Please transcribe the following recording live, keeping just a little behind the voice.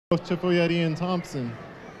Chipoyeti and Thompson.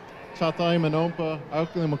 Chatai Manompa,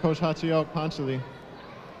 Aukli Makosh Hachiok Panchali.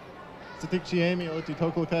 Satikchiemi Oti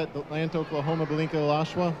Toklokat, Atlanta, Oklahoma, Belinka,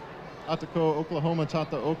 Lashwa. Atako, Oklahoma,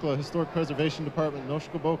 Chata Okla, Historic Preservation Department,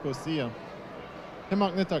 Noshkoboko, Sia.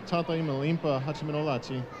 Himak Nitak, Chata Imalimpa,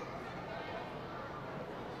 Hachimanolachi.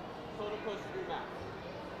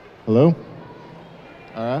 Hello?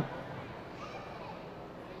 All right.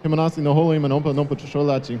 Himanasi Noholi Manompa Nompa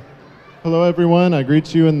Chusholachi. Hello, everyone. I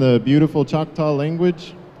greet you in the beautiful Choctaw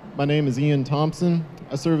language. My name is Ian Thompson.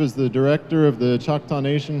 I serve as the director of the Choctaw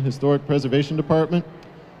Nation Historic Preservation Department.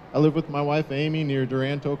 I live with my wife, Amy, near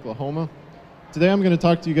Durant, Oklahoma. Today, I'm going to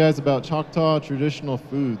talk to you guys about Choctaw traditional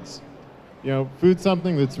foods. You know, food's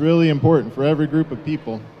something that's really important for every group of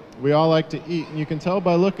people. We all like to eat, and you can tell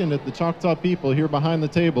by looking at the Choctaw people here behind the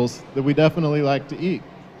tables that we definitely like to eat.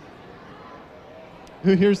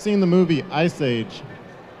 Who here's seen the movie Ice Age?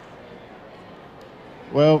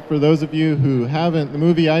 Well, for those of you who haven't, the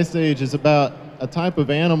movie Ice Age is about a type of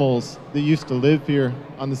animals that used to live here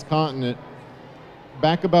on this continent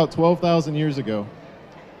back about 12,000 years ago.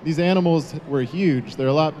 These animals were huge. They're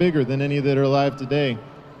a lot bigger than any that are alive today.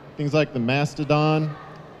 Things like the mastodon,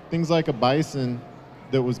 things like a bison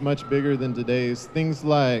that was much bigger than today's, things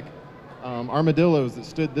like armadillos that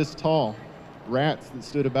stood this tall, rats that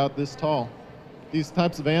stood about this tall. These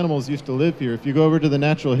types of animals used to live here. If you go over to the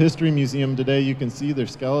Natural History Museum today, you can see their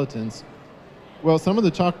skeletons. Well, some of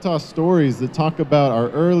the Choctaw stories that talk about our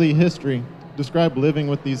early history describe living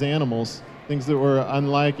with these animals, things that were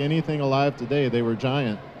unlike anything alive today. They were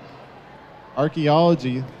giant.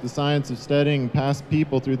 Archaeology, the science of studying past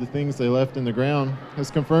people through the things they left in the ground,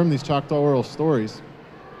 has confirmed these Choctaw oral stories.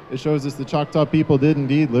 It shows us the Choctaw people did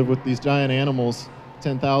indeed live with these giant animals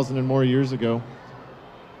 10,000 and more years ago.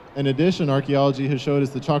 In addition, archaeology has showed us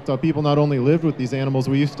the Choctaw people not only lived with these animals,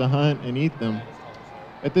 we used to hunt and eat them.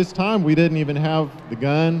 At this time, we didn't even have the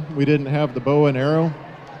gun, we didn't have the bow and arrow.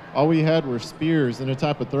 All we had were spears and a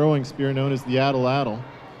type of throwing spear known as the atlatl.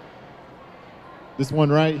 This one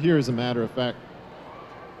right here, as a matter of fact.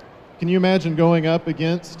 Can you imagine going up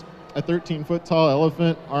against a 13-foot tall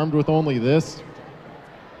elephant armed with only this?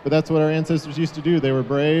 But that's what our ancestors used to do. They were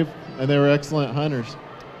brave and they were excellent hunters.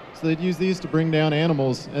 So they'd use these to bring down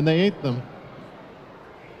animals, and they ate them.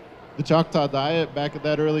 The Choctaw diet back at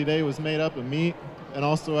that early day was made up of meat and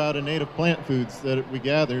also out of native plant foods that we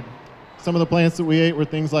gathered. Some of the plants that we ate were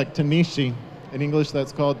things like tanishi. In English,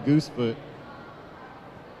 that's called goosefoot.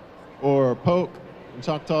 Or poke. In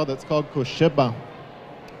Choctaw, that's called kosheba.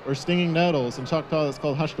 Or stinging nettles. In Choctaw, that's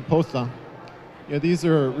called hashtaposa. You know, these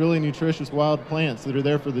are really nutritious wild plants that are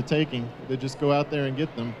there for the taking. They just go out there and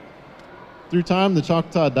get them. Through time, the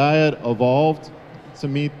Choctaw diet evolved to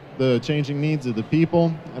meet the changing needs of the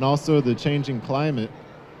people and also the changing climate.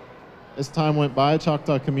 As time went by,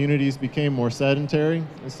 Choctaw communities became more sedentary.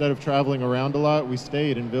 Instead of traveling around a lot, we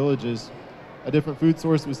stayed in villages. A different food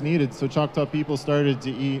source was needed, so Choctaw people started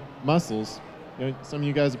to eat mussels. You know, some of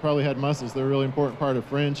you guys have probably had mussels. They're a really important part of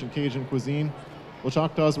French and Cajun cuisine. Well,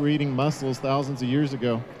 Choctaws were eating mussels thousands of years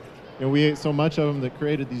ago. You know, we ate so much of them that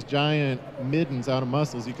created these giant middens out of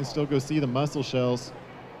mussels. You can still go see the mussel shells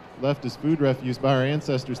left as food refuse by our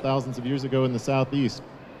ancestors thousands of years ago in the southeast.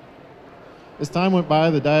 As time went by,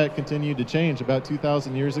 the diet continued to change. About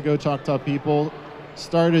 2,000 years ago, Choctaw people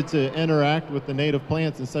started to interact with the native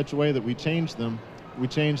plants in such a way that we changed them. We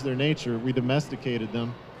changed their nature. We domesticated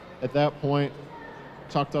them. At that point,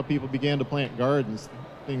 Choctaw people began to plant gardens,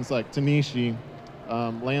 things like tanishi,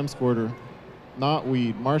 lamb's quarter,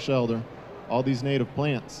 knotweed, marsh elder, all these native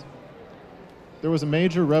plants. There was a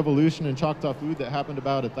major revolution in Choctaw food that happened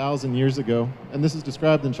about 1,000 years ago, and this is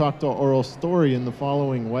described in Choctaw oral story in the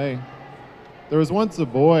following way. There was once a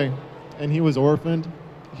boy, and he was orphaned.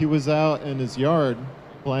 He was out in his yard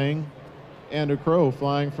playing, and a crow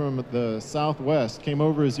flying from the southwest came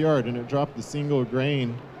over his yard, and it dropped the single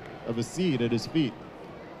grain of a seed at his feet.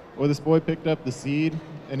 Well, this boy picked up the seed,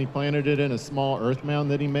 and he planted it in a small earth mound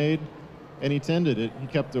that he made, and he tended it. He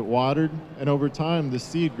kept it watered, and over time, the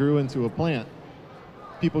seed grew into a plant.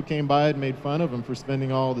 People came by and made fun of him for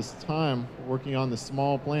spending all this time working on this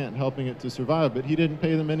small plant, helping it to survive, but he didn't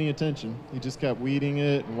pay them any attention. He just kept weeding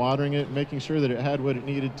it and watering it, and making sure that it had what it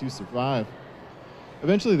needed to survive.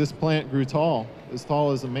 Eventually, this plant grew tall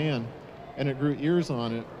as a man, and it grew ears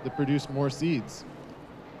on it that produced more seeds.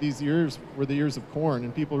 These ears were the ears of corn,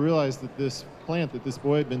 and people realized that this plant that this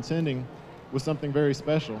boy had been tending was something very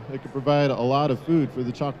special. It could provide a lot of food for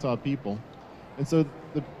the Choctaw people. And so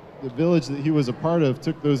the village that he was a part of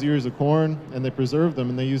took those ears of corn and they preserved them,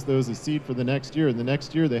 and they used those as seed for the next year. And the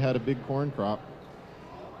next year they had a big corn crop.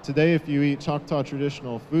 Today, if you eat Choctaw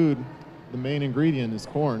traditional food, the main ingredient is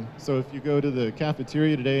corn. So if you go to the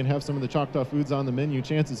cafeteria today and have some of the Choctaw foods on the menu,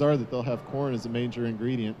 chances are that they'll have corn as a major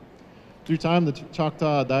ingredient. Through time, the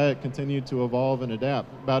Choctaw diet continued to evolve and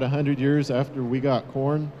adapt. About 100 years after we got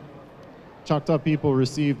corn, Choctaw people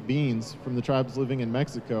received beans from the tribes living in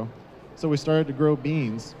Mexico. So we started to grow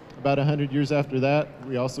beans. About 100 years after that,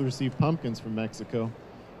 we also received pumpkins from Mexico.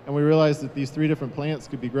 And we realized that these three different plants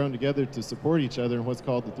could be grown together to support each other in what's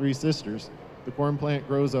called the three sisters. The corn plant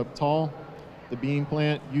grows up tall. The bean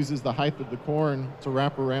plant uses the height of the corn to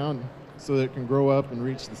wrap around so that it can grow up and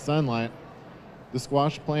reach the sunlight. The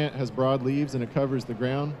squash plant has broad leaves and it covers the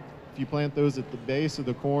ground. If you plant those at the base of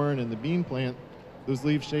the corn and the bean plant, those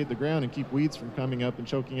leaves shade the ground and keep weeds from coming up and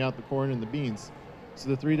choking out the corn and the beans. So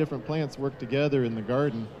the three different plants work together in the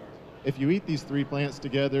garden. If you eat these three plants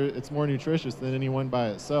together, it's more nutritious than any one by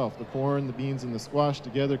itself. The corn, the beans, and the squash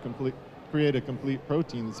together create a complete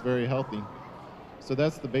protein that's very healthy. So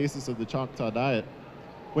that's the basis of the Choctaw diet.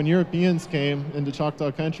 When Europeans came into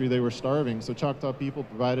Choctaw country, they were starving, so Choctaw people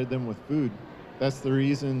provided them with food. That's the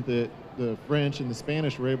reason that the French and the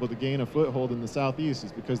Spanish were able to gain a foothold in the southeast,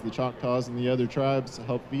 is because the Choctaws and the other tribes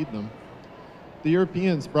helped feed them. The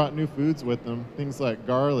Europeans brought new foods with them, things like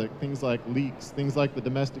garlic, things like leeks, things like the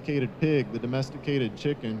domesticated pig, the domesticated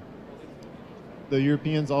chicken. The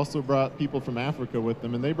Europeans also brought people from Africa with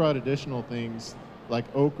them, and they brought additional things like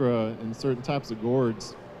okra and certain types of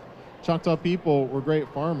gourds. Choctaw people were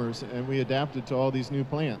great farmers, and we adapted to all these new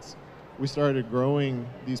plants. We started growing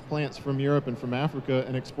these plants from Europe and from Africa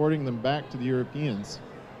and exporting them back to the Europeans.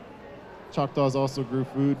 Choctaws also grew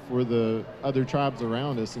food for the other tribes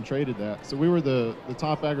around us and traded that. So we were the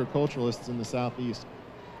top agriculturalists in the southeast.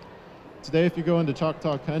 Today, if you go into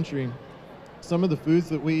Choctaw country, some of the foods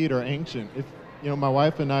that we eat are ancient. My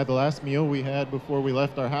wife and I, the last meal we had before we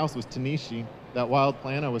left our house was tanishi, that wild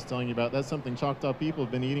plant I was telling you about. That's something Choctaw people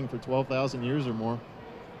have been eating for 12,000 years or more.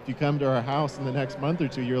 If you come to our house in the next month or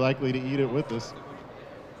two, you're likely to eat it with us.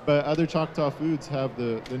 But other Choctaw foods have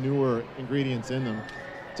the newer ingredients in them.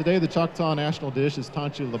 Today, the Choctaw national dish is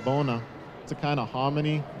tanchi labona. It's a kind of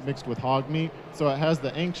hominy mixed with hog meat. So it has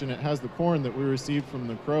the ancient, it has the corn that we received from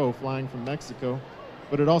the crow flying from Mexico,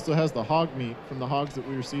 but it also has the hog meat from the hogs that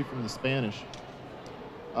we received from the Spanish.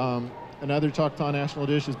 Another Choctaw national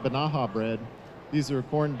dish is banaha bread. These are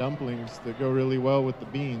corn dumplings that go really well with the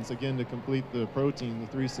beans, again, to complete the protein, the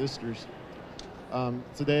three sisters.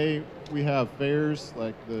 Today, we have fairs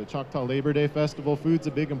like the Choctaw Labor Day Festival. Food's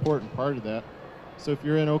a big, important part of that. So if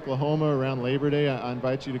you're in Oklahoma around Labor Day, I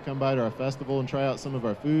invite you to come by to our festival and try out some of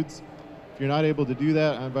our foods. If you're not able to do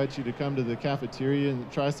that, I invite you to come to the cafeteria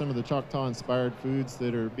and try some of the Choctaw-inspired foods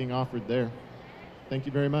that are being offered there. Thank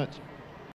you very much.